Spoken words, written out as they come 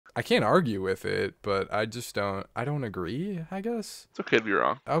I can't argue with it, but I don't agree, I guess. It's okay to be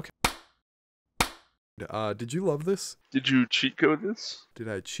wrong. Okay. Did you love this? Did you cheat code this? Did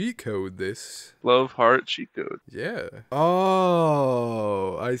I cheat code this? Love heart cheat code. Yeah.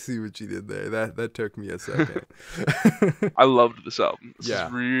 Oh, I see what you did there. That took me a second. I loved this album. This Yeah.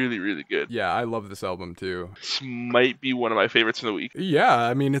 is really, really good. Yeah, I love this album too. This might be one of my favorites of the week. Yeah,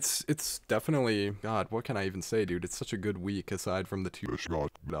 I mean it's definitely, God, what can I even say, dude? It's such a good week aside from the two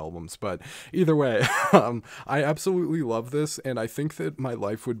albums. But either way, I absolutely love this, and I think that my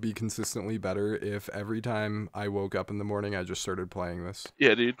life would be consistently better if every time I woke up in the morning I just started playing this.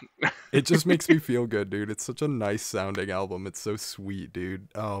 Yeah, dude. It just makes me feel good, dude. It's such a nice sounding album. It's so sweet, dude.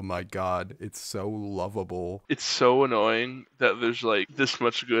 Oh my God, it's so lovable. It's so annoying that there's like this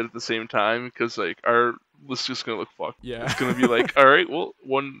much good at the same time because like our list is gonna look fucked. Yeah. It's gonna be like, all right, well,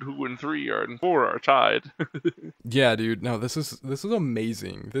 1, 2, and 3 and 4 are tied. Yeah, dude. No, this is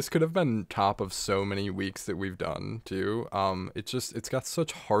amazing. This could have been top of so many weeks that we've done too. It's got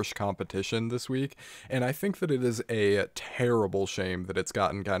such harsh competition this week, and I think that it is a terrible shame that it's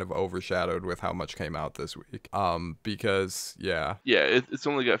gotten kind of overshadowed with how much came out this week. Because yeah. Yeah, it's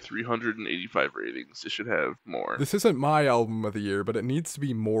only got 385 ratings. It should have more. This isn't my album of the year, but it needs to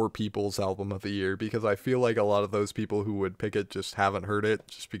be more people's album of the year because I feel like a lot of those people who would pick it just haven't heard it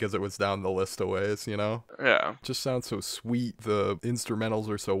just because it was down the list a ways, you know? Yeah. Just sounds so sweet. The instrumentals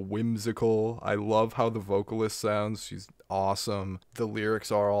are so whimsical. I love how the vocalist sounds. She's awesome. The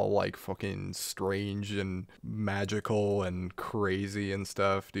lyrics are all like fucking strange and magical and crazy and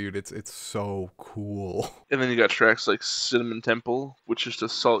stuff, dude. It's so cool. And then you got tracks like Cinnamon Temple, which just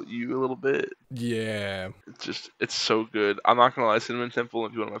assault you a little bit. Yeah. It's so good. I'm not gonna lie, Cinnamon Temple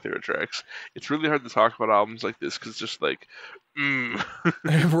is one of my favorite tracks. It's really hard to talk about albums like this because it's just like,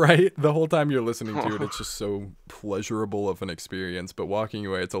 Right? The whole time you're listening to it, it's just so pleasurable of an experience, but walking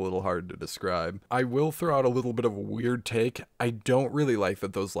away, it's a little hard to describe. I will throw out a little bit of a weird take. I don't really like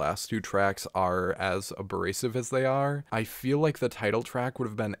that those last two tracks are as abrasive as they are. I feel like the title track would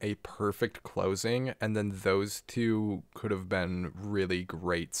have been a perfect closing, and then those two could have been really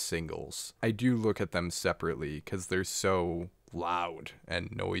great singles. I do look at them separately because they're so loud and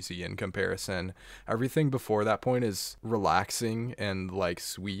noisy in comparison. Everything before that point is relaxing and like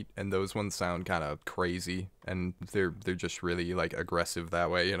sweet, and those ones sound kind of crazy, and they're just really like aggressive that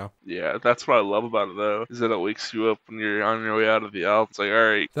way, you know? Yeah, that's what I love about it though, is that it wakes you up when you're on your way out of the album. It's like, all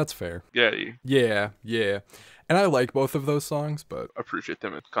right, That's fair. get you. Yeah. And I like both of those songs, but Appreciate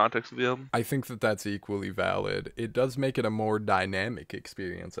them in the context of the album. I think that that's equally valid. It does make it a more dynamic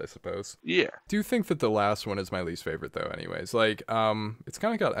experience, I suppose. Yeah. Do you think that the last one is my least favorite though anyways? Like, it's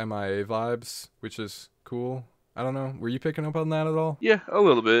kind of got MIA vibes, which is cool. I don't know. Were you picking up on that at all? Yeah, a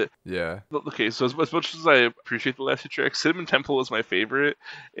little bit. Yeah. Okay, so as much as I appreciate the last two tracks, Cinnamon Temple was my favorite,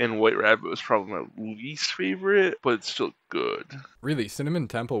 and White Rabbit was probably my least favorite, but it's still good. Really, Cinnamon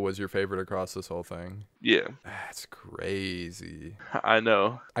Temple was your favorite across this whole thing? Yeah, That's crazy. I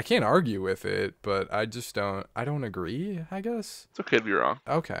know. I can't argue with it, but I don't agree, I guess. It's okay to be wrong.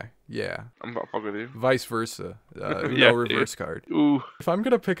 Okay. Yeah. I'm not fucking with you. Vice versa. Yeah, No reverse card. Ooh, If I'm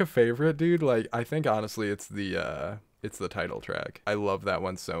gonna pick a favorite, dude, like I think honestly it's the title track. I love that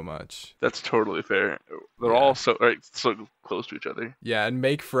one so much. that's totally fair. They're Yeah. all so close to each other. Yeah, and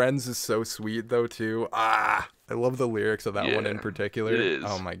Make Friends is so sweet though too. I love the lyrics of that one in Yeah, particular. it is.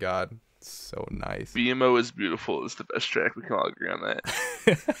 Oh my God. So nice. BMO is Beautiful is the best track. We can all agree on that.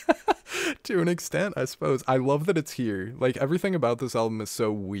 To an extent, I suppose. I love that it's here. Like, everything about this album is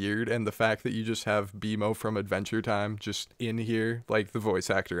so weird, and the fact that you just have BMO from Adventure Time just in here, like the voice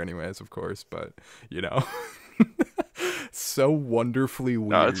actor anyways, of course, but, you know. So wonderfully weird.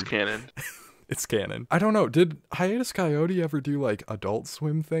 No, it's canon. It's canon. I don't know. Did Hiatus Kaiyote ever do like Adult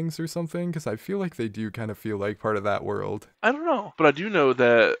Swim things or something? Because I feel like they do kind of feel like part of that world. I don't know, but I do know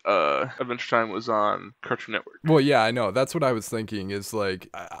that Adventure Time was on Cartoon Network. Well, yeah, I know. That's what I was thinking is like,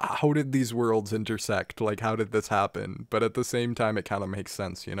 how did these worlds intersect? Like, how did this happen? But at the same time, it kind of makes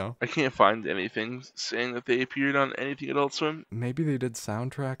sense, you know? I can't find anything saying that they appeared on anything Adult Swim. Maybe they did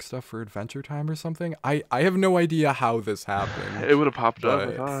soundtrack stuff for Adventure Time or something. I have no idea how this happened. It would have popped up, I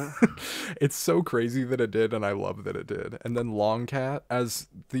But thought. it's so crazy that it did, and I love that it did. And then Long Cat, as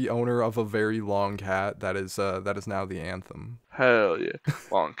the owner of a very long cat, that is now the anthem. Hell yeah.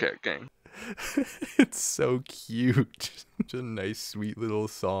 Long Cat Gang. It's so cute. Such a nice, sweet little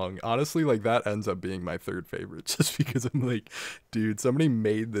song. Honestly, like that ends up being my third favorite, just because I'm like, dude, somebody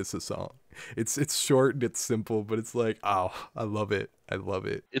made this a song. It's short and it's simple, but it's like, oh, I love it. I love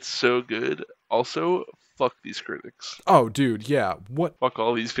it. It's so good. Also, fuck these critics. Oh, dude, yeah. What? Fuck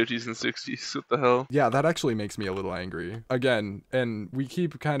all these 50s and 60s. What the hell? Yeah, that actually makes me a little angry. Again, and we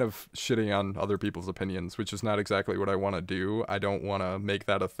keep kind of shitting on other people's opinions, which is not exactly what I want to do. I don't want to make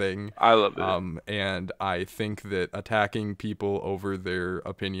that a thing. I love it. And I think that attacking people over their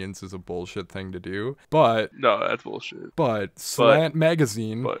opinions is a bullshit thing to do. But no, that's bullshit. But Slant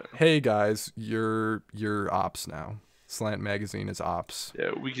Magazine, hey guys, you're ops now. Slant Magazine is ops.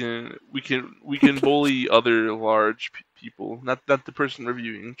 Yeah, we can bully other large people. Not the person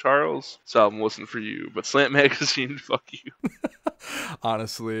reviewing. Charles, this album wasn't for you, but Slant Magazine, fuck you.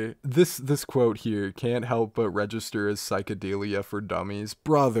 Honestly, this quote here can't help but register as psychedelia for dummies.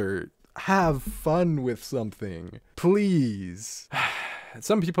 Brother, have fun with something, please.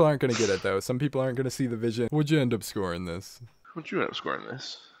 Some people aren't gonna get it though. Some people aren't gonna see the vision. Would you end up scoring this? What'd you end up scoring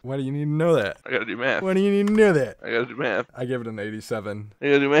this? Why do you need to know that? I gotta do math. Why do you need to know that? I gotta do math. I give it an 87. I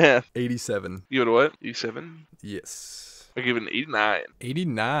gotta do math. 87. You go to what? 87? Yes. I give it an 89.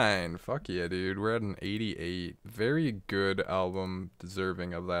 89. Fuck yeah, dude. We're at an 88. Very good album,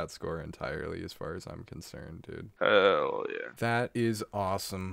 deserving of that score entirely as far as I'm concerned, dude. Hell yeah. That is awesome.